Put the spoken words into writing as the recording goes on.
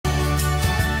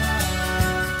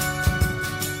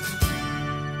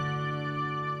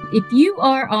If you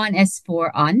are on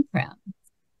S4 on-prem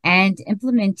and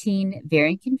implementing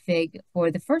variant config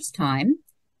for the first time,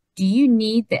 do you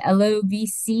need the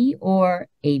LOVC or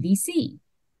AVC?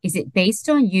 Is it based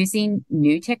on using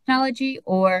new technology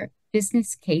or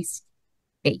business case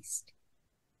based?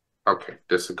 Okay,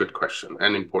 that's a good question,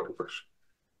 an important question.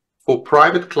 For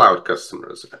private cloud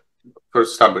customers,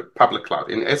 first public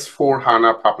cloud. In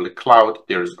S/4HANA public cloud,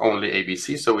 there's only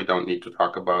AVC, so we don't need to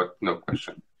talk about, no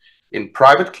question. In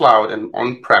private cloud and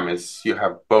on-premise, you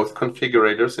have both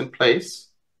configurators in place.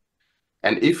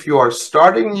 And if you are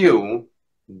starting new,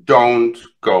 don't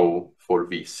go for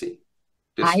VC.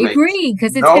 I This makes agree,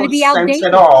 because it's going no to be sense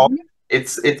at outdated. all.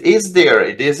 It is there.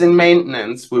 It is in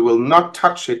maintenance. We will not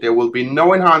touch it. There will be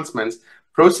no enhancements.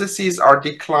 Processes are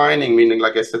declining, meaning,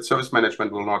 like I said, service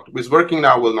management will not, is working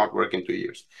now, will not work in 2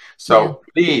 years. So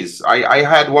please, I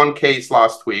had one case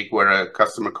last week where a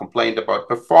customer complained about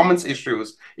performance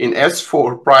issues in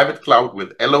S4 private cloud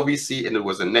with LOVC, and it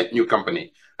was a net new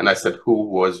company. And I said, who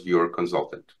was your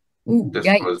consultant? Ooh, This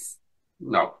was, yikes.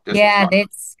 no, this was Yeah, not.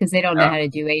 that's because they don't know how to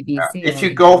do ABC If or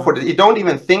you go anything. for you don't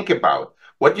even think about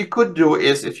what you could do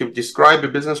is if you describe a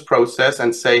business process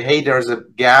and say, hey, there's a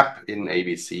gap in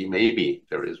ABC, maybe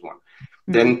there is one,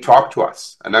 then talk to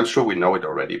us. And I'm sure we know it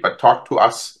already, but talk to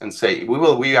us and say,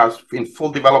 we are in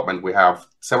full development. We have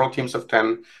several teams of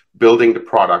 10 building the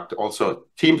product. Also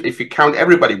teams, if you count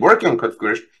everybody working on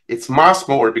configuration, it's much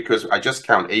more because I just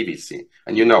count ABC.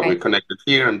 And we're connected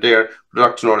here and there,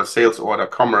 production order, sales order,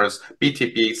 commerce,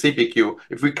 BTP, CPQ.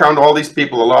 If we count all these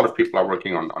people, a lot of people are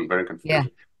working on variant configuration.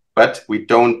 Yeah. But we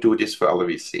don't do this for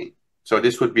LVC. So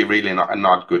this would be really a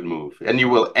not good move. And you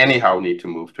will anyhow need to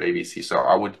move to AVC. So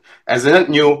I would, as a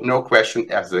new, no question,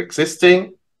 as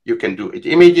existing, you can do it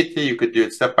immediately. You could do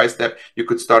it step by step. You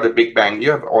could start a big bang.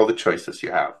 You have all the choices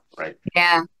you have, right?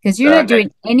 Yeah, because you're not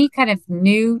doing any kind of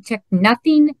new tech.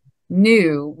 Nothing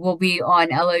new will be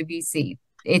on LOVC.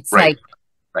 It's like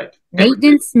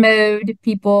maintenance mode.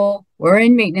 People were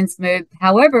in maintenance mode.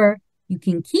 However, you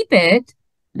can keep it.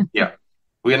 Yeah.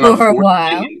 We are not for a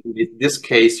while. In this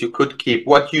case, you could keep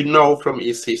what you know from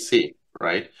ECC,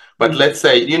 right? But let's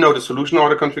say, the solution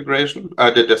order configuration,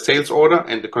 the sales order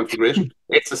and the configuration,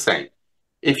 it's the same.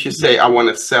 If you say, I want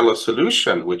to sell a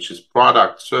solution, which is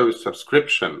product, service,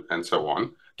 subscription, and so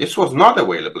on, this was not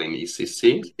available in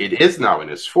ECC. It is now in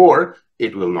S4.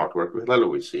 It will not work with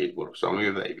LOVC. It works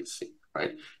only with ABC,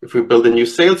 right? If we build a new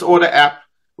sales order app,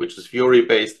 which is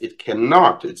Fiori-based, it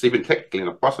cannot, it's even technically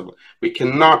not possible. We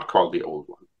cannot call the old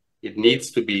one. It needs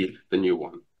to be the new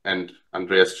one. And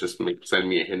Andreas just sent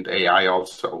me a hint, AI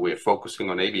also. We're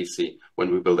focusing on ABC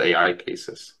when we build AI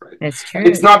cases, right? That's true. And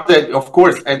it's not that, of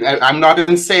course, and I'm not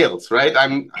in sales, right?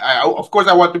 Of course,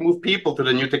 I want to move people to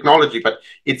the new technology, but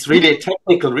it's really a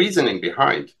technical reasoning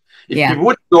behind. If you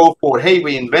would go for, hey,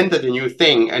 we invented a new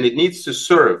thing and it needs to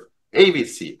serve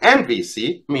ABC and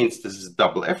VC, means this is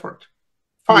double effort.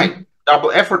 Fine.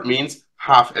 Double effort means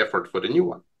half effort for the new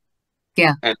one.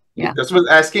 Yeah. And this was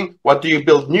asking, what do you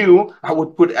build new? I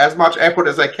would put as much effort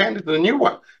as I can into the new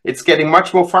one. It's getting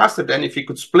much more faster than if you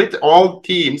could split all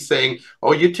teams saying,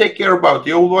 oh, you take care about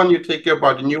the old one, you take care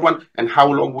about the new one. And how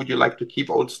long would you like to keep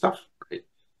old stuff? Right?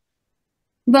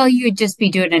 Well, you would just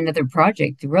be doing another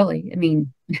project, really. I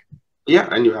mean, yeah.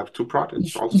 And you have two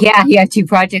projects also. Yeah. 2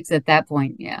 projects at that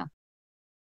point. Yeah.